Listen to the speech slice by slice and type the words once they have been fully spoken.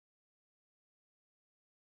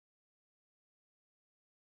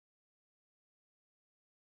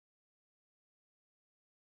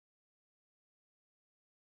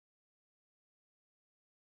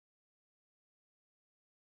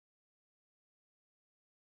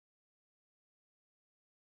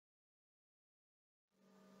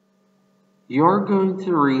You're going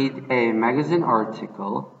to read a magazine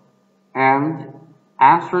article and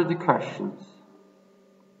answer the questions.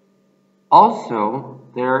 Also,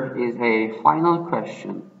 there is a final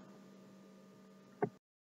question.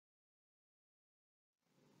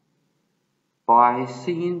 By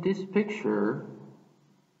seeing this picture,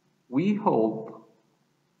 we hope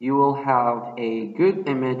you will have a good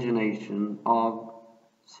imagination of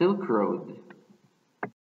Silk Road.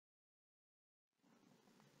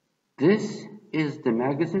 This is the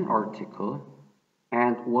magazine article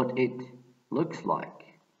and what it looks like.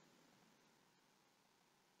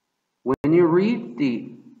 When you read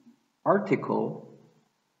the article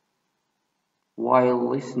while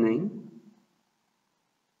listening,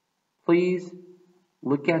 please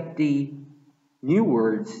look at the new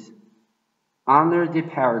words under the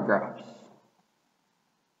paragraphs.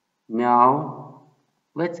 Now,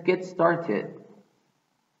 let's get started.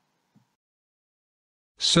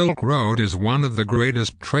 Silk Road is one of the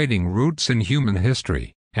greatest trading routes in human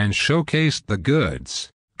history, and showcased the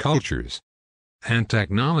goods, cultures, and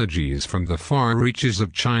technologies from the far reaches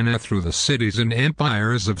of China through the cities and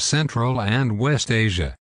empires of Central and West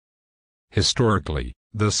Asia. Historically,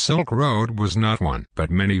 the Silk Road was not one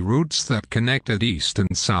but many routes that connected East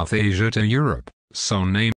and South Asia to Europe, so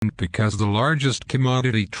named because the largest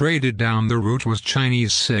commodity traded down the route was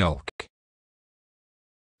Chinese silk.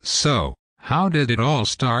 So, how did it all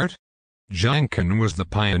start? Zhang Can was the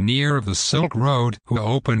pioneer of the Silk Road who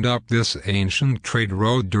opened up this ancient trade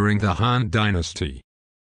road during the Han Dynasty.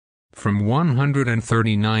 From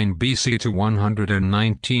 139 BC to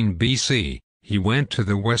 119 BC, he went to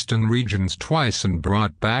the western regions twice and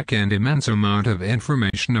brought back an immense amount of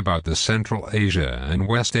information about the Central Asia and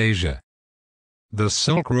West Asia. The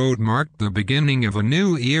Silk Road marked the beginning of a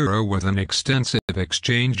new era with an extensive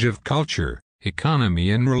exchange of culture,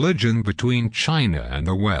 economy and religion between China and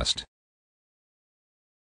the West.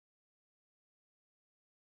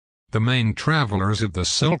 The main travelers of the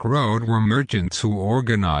Silk Road were merchants who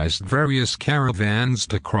organized various caravans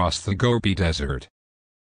to cross the Gobi Desert.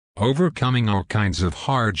 Overcoming all kinds of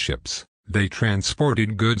hardships, they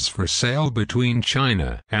transported goods for sale between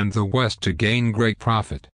China and the West to gain great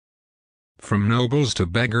profit. From nobles to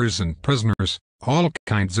beggars and prisoners, all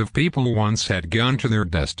kinds of people once had gone to their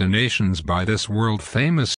destinations by this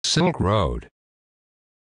world-famous Silk Road.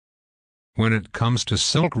 When it comes to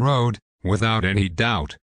Silk Road, without any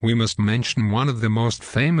doubt, we must mention one of the most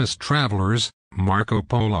famous travelers, Marco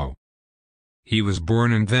Polo. He was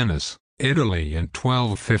born in Venice, Italy in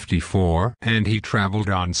 1254, and he traveled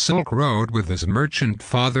on Silk Road with his merchant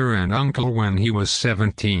father and uncle when he was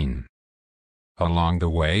 17. Along the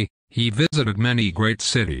way, he visited many great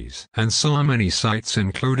cities and saw many sights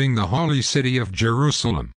including the holy city of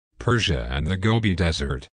Jerusalem, Persia and the Gobi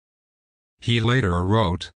Desert. He later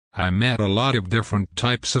wrote, "I met a lot of different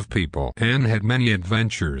types of people and had many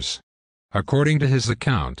adventures." According to his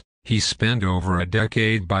account, he spent over a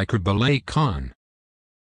decade by Kublai Khan.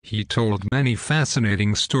 He told many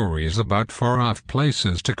fascinating stories about far-off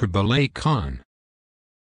places to Kublai Khan.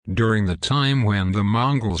 During the time when the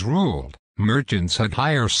Mongols ruled, merchants had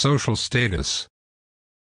higher social status.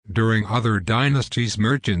 During other dynasties,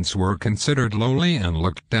 merchants were considered lowly and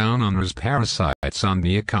looked down on as parasites on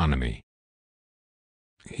the economy.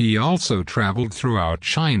 He also traveled throughout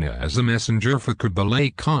China as a messenger for Kublai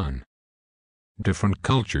Khan. Different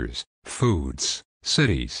cultures, foods,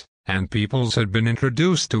 cities, and peoples had been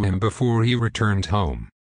introduced to him before he returned home.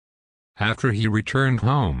 After he returned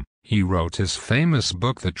home, he wrote his famous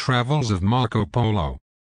book The Travels of Marco Polo.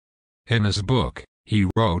 In his book, he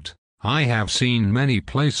wrote, "I have seen many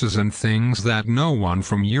places and things that no one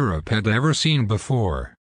from Europe had ever seen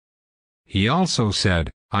before." He also said,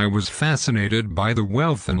 "I was fascinated by the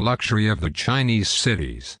wealth and luxury of the Chinese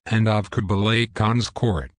cities and of Kublai Khan's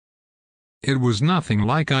court. It was nothing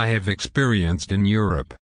like I have experienced in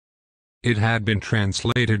Europe." It had been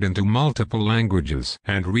translated into multiple languages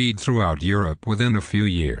and read throughout Europe within a few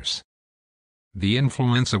years. The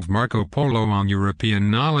influence of Marco Polo on European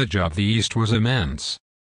knowledge of the East was immense.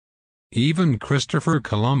 Even Christopher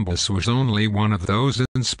Columbus was only one of those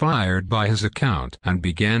inspired by his account and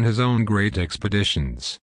began his own great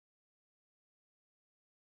expeditions.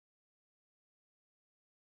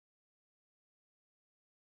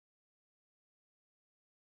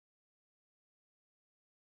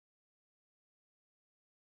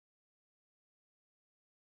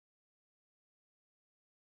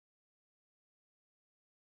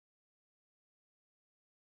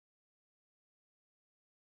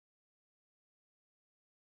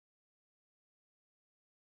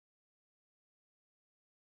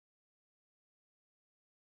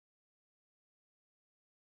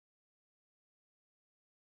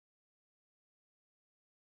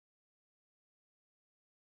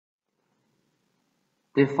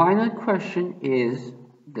 The final question is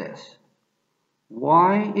this.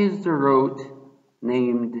 Why is the road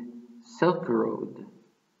named Silk Road?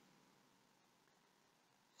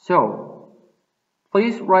 So,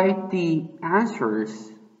 please write the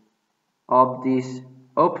answers of this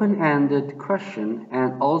open-ended question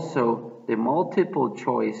and also the multiple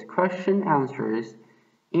choice question answers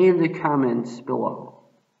in the comments below.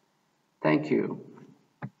 Thank you.